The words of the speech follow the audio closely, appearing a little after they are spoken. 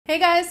Hey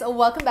guys,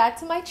 welcome back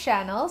to my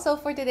channel. So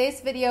for today's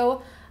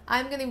video,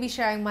 I'm going to be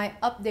sharing my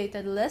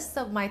updated list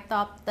of my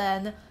top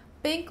 10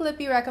 pink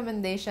lippy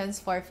recommendations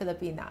for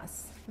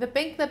Filipinas. The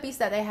pink lippies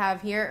that I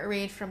have here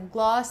range from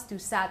gloss to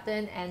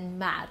satin and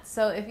matte.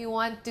 So if you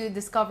want to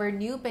discover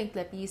new pink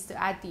lippies to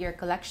add to your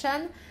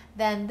collection,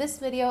 then this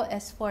video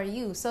is for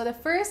you. So the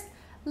first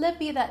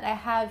lippy that I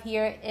have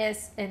here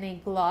is in a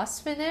gloss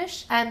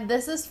finish, and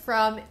this is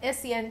from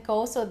Issy &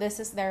 Co. So this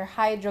is their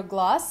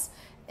Hydragloss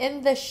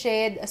in the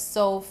shade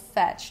So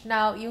Fetch.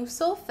 Now, yung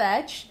So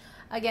Fetch,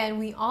 again,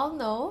 we all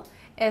know,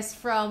 is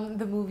from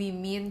the movie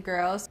Mean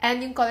Girls.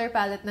 And yung color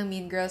palette ng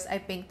Mean Girls ay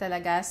pink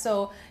talaga.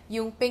 So,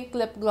 yung pink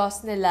lip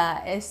gloss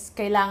nila is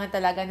kailangan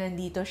talaga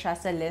nandito siya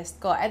sa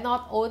list ko. And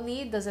not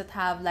only does it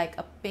have like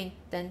a pink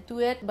tint to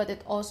it, but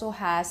it also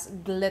has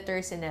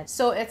glitters in it.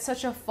 So, it's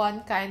such a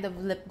fun kind of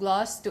lip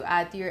gloss to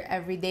add to your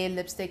everyday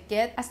lipstick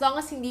kit. As long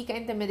as hindi ka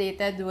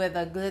intimidated with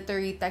a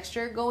glittery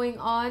texture going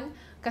on,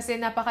 kasi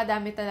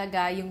napakadami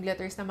talaga yung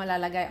glitters na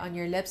malalagay on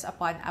your lips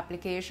upon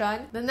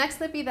application. The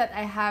next lippy that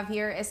I have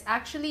here is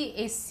actually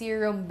a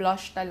serum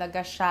blush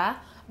talaga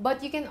siya, but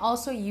you can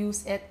also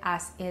use it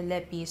as a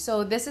lippy.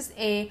 So this is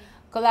a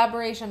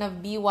collaboration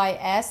of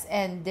BYS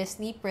and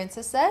Disney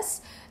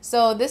Princesses.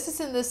 So this is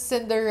in the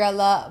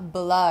Cinderella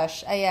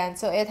blush. Ayan,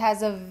 so it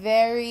has a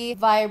very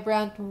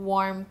vibrant,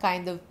 warm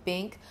kind of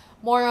pink.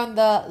 More on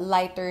the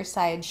lighter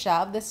side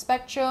siya of the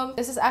spectrum.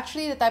 This is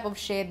actually the type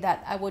of shade that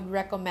I would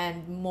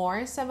recommend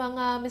more sa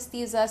mga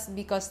mestizas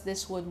because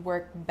this would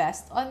work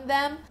best on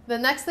them.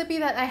 The next lippy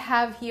that I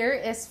have here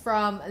is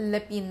from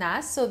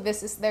PINAS. So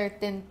this is their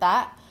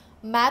Tinta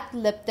matte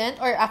lip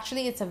tint, or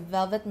actually it's a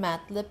velvet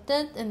matte lip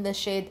tint in the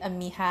shade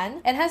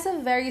Amihan. It has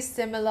a very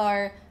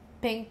similar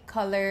pink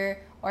color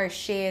or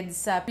shade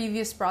sa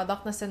previous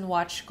product na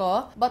sinwatch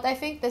ko, but I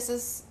think this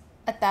is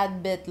a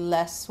tad bit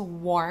less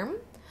warm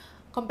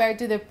compared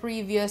to the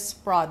previous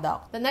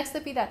product. The next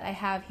lippy that I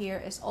have here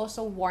is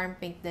also warm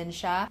pink din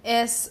siya.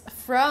 Is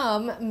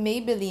from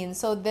Maybelline.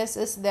 So this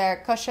is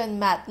their Cushion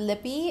Matte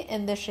Lippie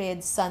in the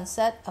shade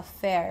Sunset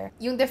Affair.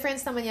 Yung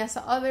difference naman niya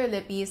sa other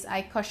lippies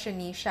ay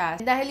cushiony siya.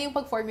 Dahil yung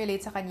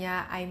pag-formulate sa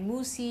kanya ay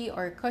moussey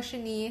or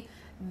cushiony,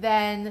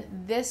 then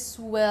this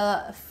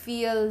will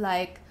feel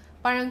like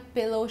parang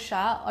pillow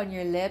siya on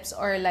your lips,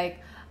 or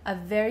like a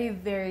very,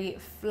 very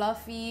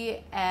fluffy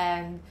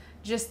and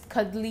just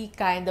cuddly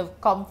kind of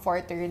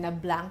comforter na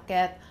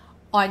blanket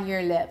on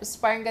your lips.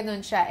 Parang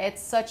ganun siya.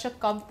 It's such a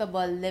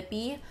comfortable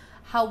lippy.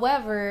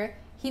 However,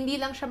 hindi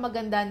lang siya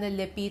maganda na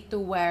lippy to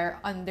wear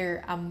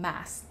under a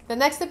mask. The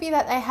next lippy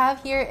that I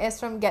have here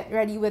is from Get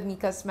Ready With Me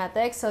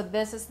Cosmetics. So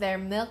this is their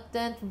Milk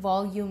Tint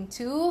Volume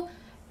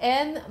 2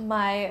 in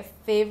my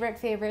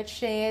favorite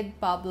shade,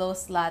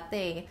 Pablo's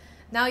Latte.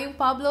 Now, yung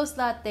Pablo's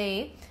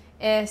Latte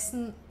is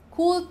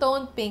cool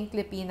tone pink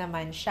lippy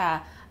naman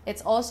siya.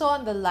 It's also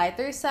on the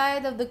lighter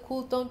side of the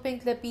cool tone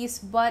pink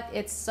lippies, but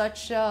it's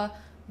such a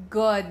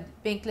good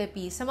pink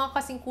lippy. Sa mga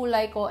kasing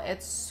kulay ko, it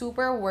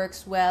super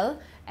works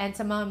well. And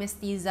sa mga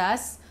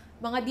mestizas,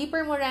 mga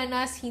deeper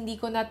morenas, hindi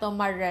ko na to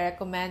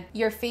ma-recommend.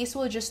 Your face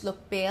will just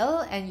look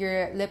pale and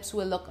your lips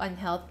will look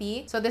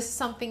unhealthy. So this is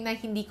something na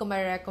hindi ko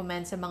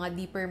ma-recommend sa mga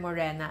deeper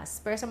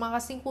morenas. Pero sa mga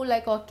kasing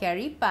kulay ko,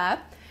 carry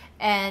pa.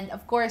 And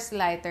of course,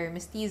 lighter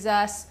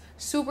mestizas,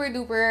 super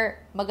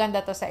duper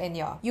maganda to sa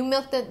inyo. Yung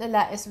milk tint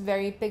nila is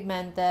very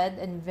pigmented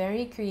and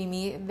very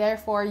creamy.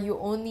 Therefore, you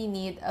only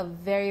need a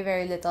very,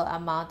 very little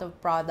amount of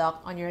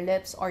product on your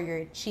lips or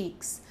your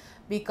cheeks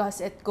because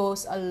it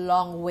goes a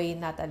long way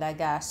na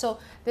talaga. So,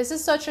 this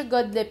is such a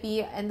good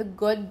lippy and a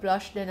good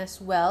blush din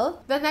as well.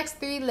 The next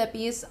three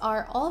lippies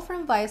are all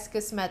from Vice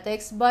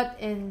Cosmetics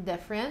but in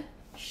different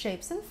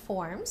shapes and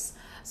forms.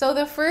 So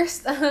the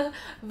first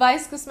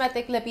Vice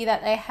Cosmetic lippy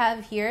that I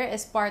have here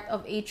is part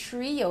of a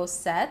trio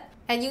set.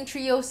 And yung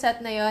trio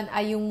set na yon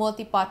ay yung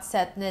Multipot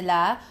set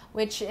nila,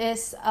 which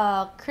is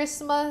a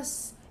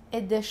Christmas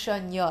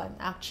edition yon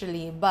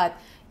actually. But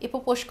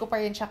ipupush ko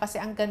pa rin siya kasi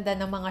ang ganda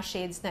ng mga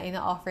shades na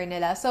ina-offer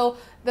nila. So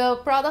the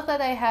product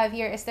that I have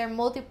here is their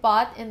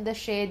Multipot in the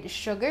shade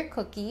Sugar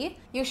Cookie.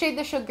 Yung shade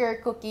na Sugar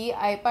Cookie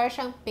ay parang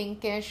siyang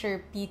pinkish or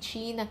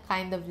peachy na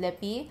kind of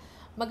lippy.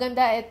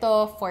 Maganda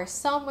ito for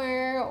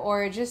summer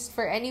or just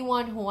for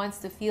anyone who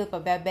wants to feel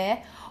pabebe.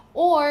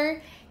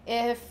 Or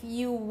if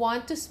you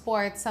want to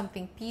sport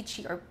something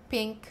peachy or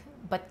pink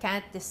but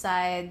can't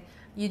decide,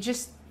 you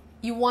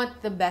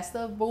want the best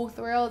of both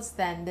worlds,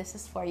 then this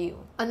is for you.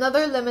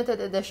 Another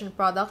limited edition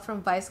product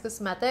from Vice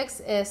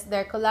Cosmetics is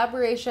their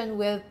collaboration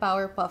with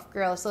Powerpuff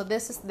Girls. So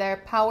this is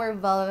their Power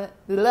Velvet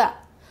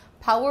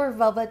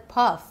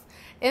Puff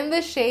in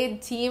the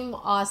shade Team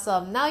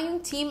Awesome. Now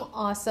yung Team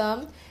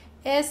Awesome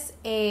is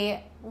a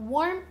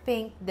warm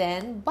pink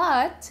din,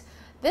 but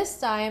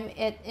this time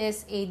it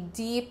is a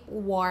deep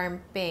warm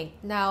pink.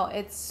 Now,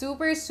 it's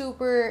super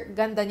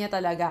ganda niya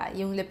talaga,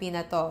 yung lippy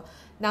na to.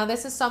 Now,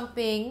 this is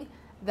something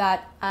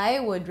that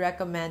I would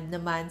recommend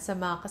naman sa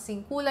mga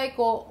kasing kulay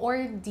ko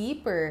or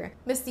deeper.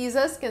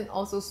 Mestizas can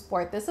also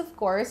sport this, of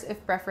course, if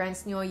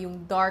preference nyo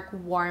yung dark,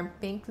 warm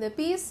pink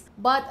lippies.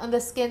 But on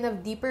the skin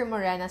of deeper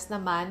morenas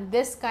naman,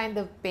 this kind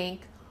of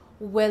pink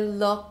will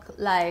look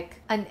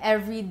like an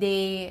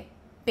everyday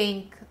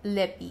pink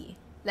lippie.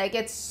 Like,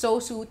 it's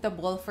so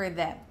suitable for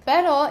them.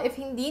 Pero, if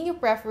hindi nyo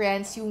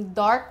preference yung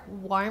dark,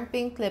 warm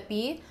pink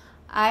lippie,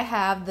 I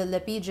have the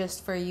Lippie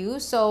just for you.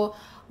 So,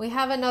 we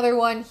have another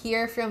one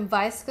here from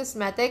Vice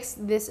Cosmetics.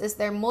 This is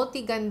their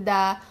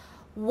Multiganda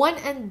One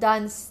and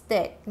Done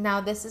Stick.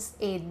 Now, this is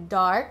a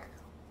dark,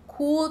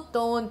 cool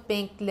toned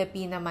pink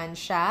lippie naman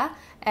siya.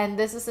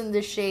 And this is in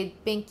the shade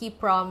Pinky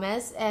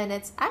Promizzz. And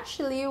it's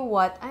actually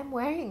what I'm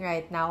wearing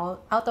right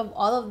now. Out of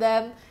all of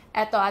them,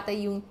 eto ata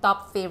yung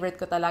top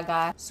favorite ko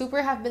talaga.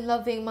 Super have been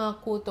loving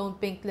mga cool tone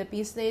pink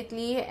lippies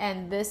lately,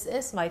 and this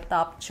is my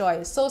top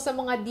choice. So sa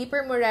mga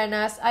deeper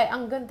morenas, ay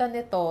ang ganda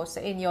nito sa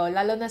inyo,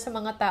 lalo na sa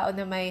mga tao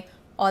na may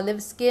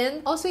olive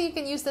skin. Also, you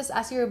can use this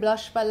as your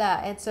blush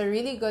pala. It's a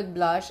really good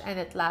blush and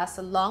it lasts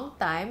a long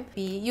time.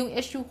 Yung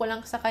issue ko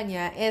lang sa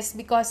kanya is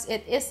because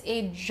it is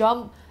a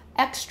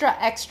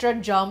extra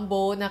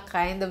jumbo na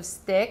kind of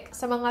stick.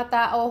 Sa mga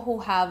tao who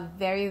have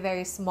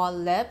very small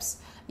lips,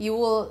 you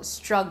will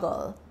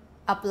struggle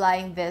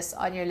applying this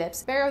on your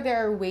lips. Pero there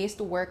are ways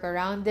to work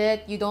around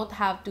it. You don't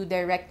have to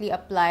directly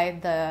apply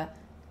the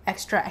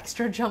extra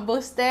jumbo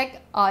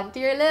stick onto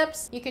your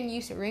lips. You can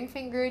use your ring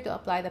finger to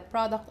apply the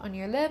product on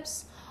your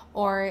lips,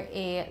 or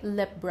a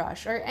lip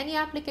brush, or any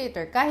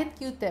applicator. Kahit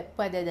Q-tip,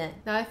 pwede din.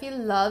 Now, if you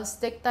love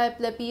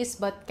stick-type lippies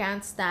but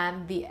can't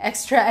stand the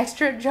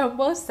extra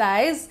jumbo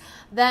size,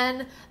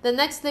 then the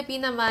next lippie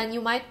naman,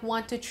 you might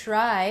want to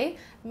try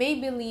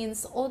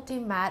Maybelline's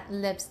Ultimatte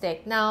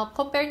lipstick. Now,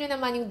 compare nyo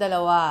naman yung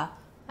dalawa.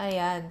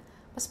 Ayan.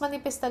 Mas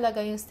manipis talaga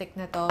yung stick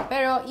na to.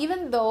 Pero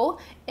even though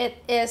it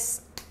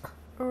is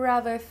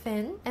rather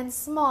thin and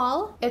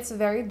small, it's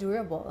very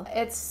durable.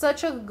 It's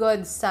such a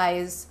good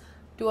size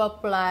to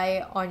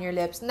apply on your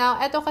lips. Now,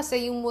 ito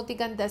kasi yung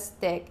Multiganda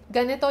stick,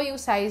 ganito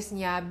yung size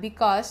niya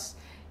because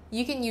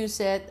you can use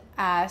it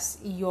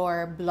as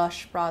your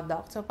blush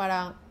product. So,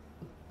 parang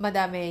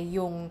madami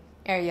yung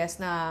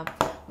areas na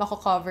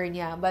mako-cover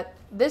niya. But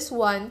this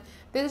one,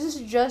 this is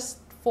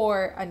just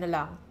for,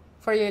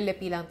 for your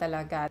lippie lang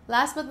talaga.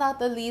 Last but not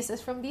the least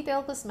is from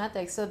Detail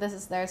Cosmetics. So, this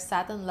is their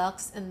Satin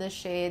Luxe in the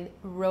shade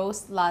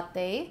Rose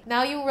Latte.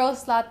 Now, yung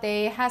Rose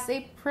Latte has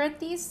a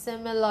pretty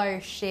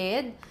similar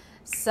shade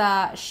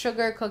sa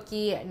Sugar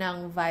Kookie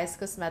ng Vice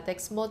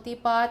Cosmetics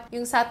Multipot.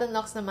 Yung Satin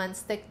Luxe naman,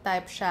 stick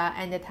type siya,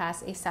 and it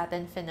has a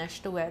satin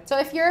finish to it. So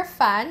if you're a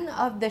fan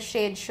of the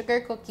shade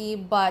Sugar Kookie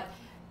but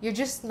you're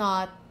just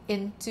not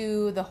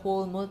into the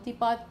whole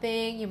Multipot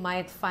thing, you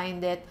might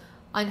find it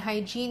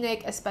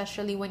unhygienic,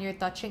 especially when you're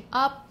touching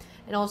up,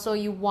 and also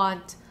you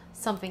want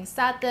something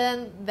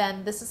satin,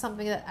 then this is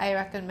something that I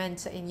recommend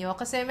sa inyo.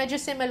 Kasi medyo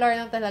similar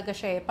lang talaga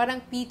siya eh.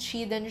 Parang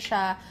peachy din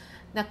siya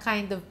na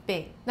kind of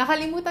pink.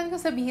 Nakalimutan ko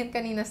sabihin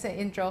kanina sa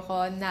intro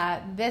ko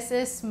na this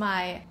is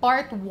my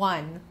part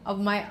 1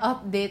 of my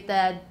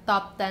updated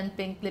top 10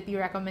 pink lippie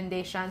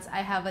recommendations.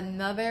 I have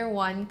another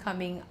one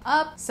coming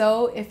up.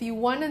 So if you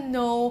want to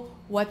know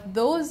what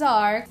those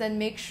are, then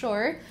make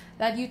sure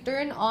that you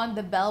turn on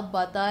the bell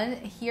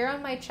button here on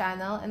my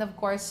channel, and of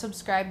course,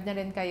 subscribe na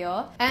rin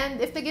kayo.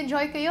 And if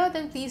nag-enjoy kayo,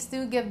 then please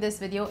do give this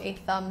video a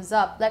thumbs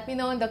up. Let me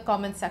know in the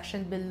comment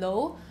section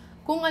below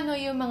kung ano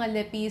yung mga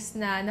lippies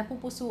na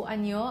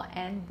napupusuan nyo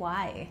and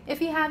why.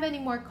 If you have any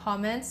more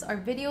comments or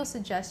video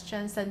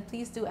suggestions, then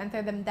please do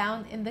enter them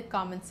down in the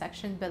comment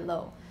section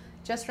below.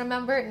 Just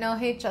remember, no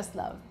hate, just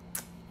love.